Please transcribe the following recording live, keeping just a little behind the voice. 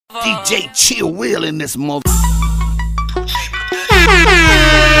DJ Chill Will in this mother.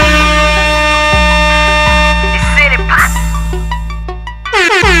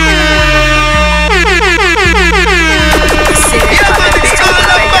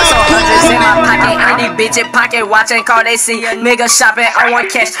 Bitch in pocket watching car they see nigga shopping. I want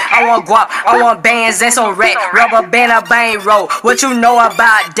cash, I want guap, I want bands and some rat. Rubber band a bang roll. What you know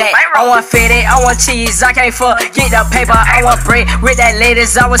about that? I want fitted, I want cheese. I can't forget the paper. I want bread with that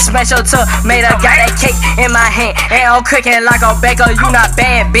ladies. I was special tomato. Got that cake in my hand and I'm cooking like a baker. You not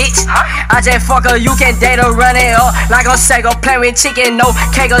bad, bitch. I just fuck her. You can date her, run it up like a Sego. Play with chicken, no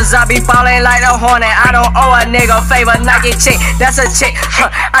cakers. I be ballin' like a hornet. I don't owe a nigga favor. Nike chick, that's a chick.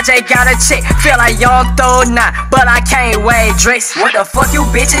 I just got a chick. Feel like young thug now, but I can't wear dress. What the fuck you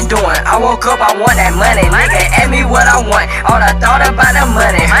bitches doing? I woke up, I want that money. Nigga ask me what I want. All I thought about the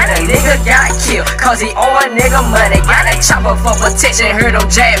money. The nigga got killed cause he owe a nigga money. Got a chopper for protection. Heard them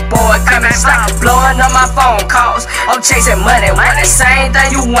jack boy coming. Stop blowing up my phone calls. I'm chasing money. Want the same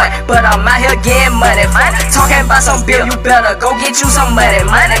thing you want, but I'm out here getting money. Talking about some bill, you better go get you some money.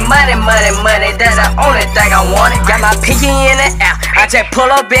 Money, money, money, money. That's the only thing I want. Got my pinky in the air. I just pull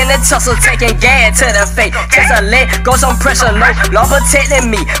up in the tussle, taking gas to the face. Just a let go some pressure, no law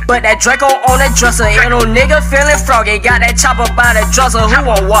protecting me. But that Draco on the dresser, ain't no nigga feeling froggy. Got that chopper by the dresser. Who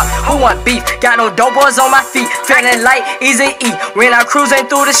want what? Who want beef? Got no dope boys on my feet, feeling light, easy eat. When I'm cruising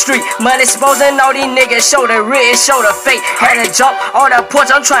through the street, money exposing all these niggas. Shoulder rich, shoulder fake. Had to jump on the porch.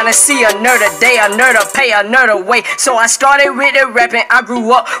 I'm trying to see a nerd a day, a nerd a pay, a nerd away. So I started with the rapping. I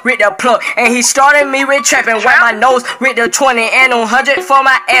grew up with the plug, and he started me with trapping. Wipe my nose with the 20 and 100 for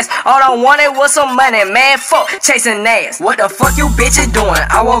my ass. All I wanted was some money, man. Fuck chasing ass. What the fuck you bitches doing?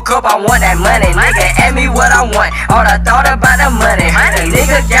 I woke up, I want that money. Nigga ask me what I want. All I thought about the money. The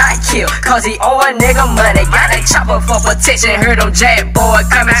nigga got killed cause he owe a nigga money. Got a chopper for protection. Heard them jack boy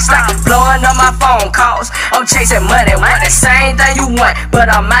coming. Stop blowing up my phone calls. I'm chasing money. Want the same thing you want, but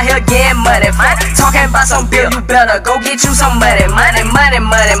I'm out here getting money. Talking about some bill, you better go get you some money. Money, money,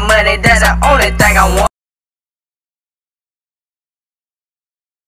 money, money. That's the only thing I want.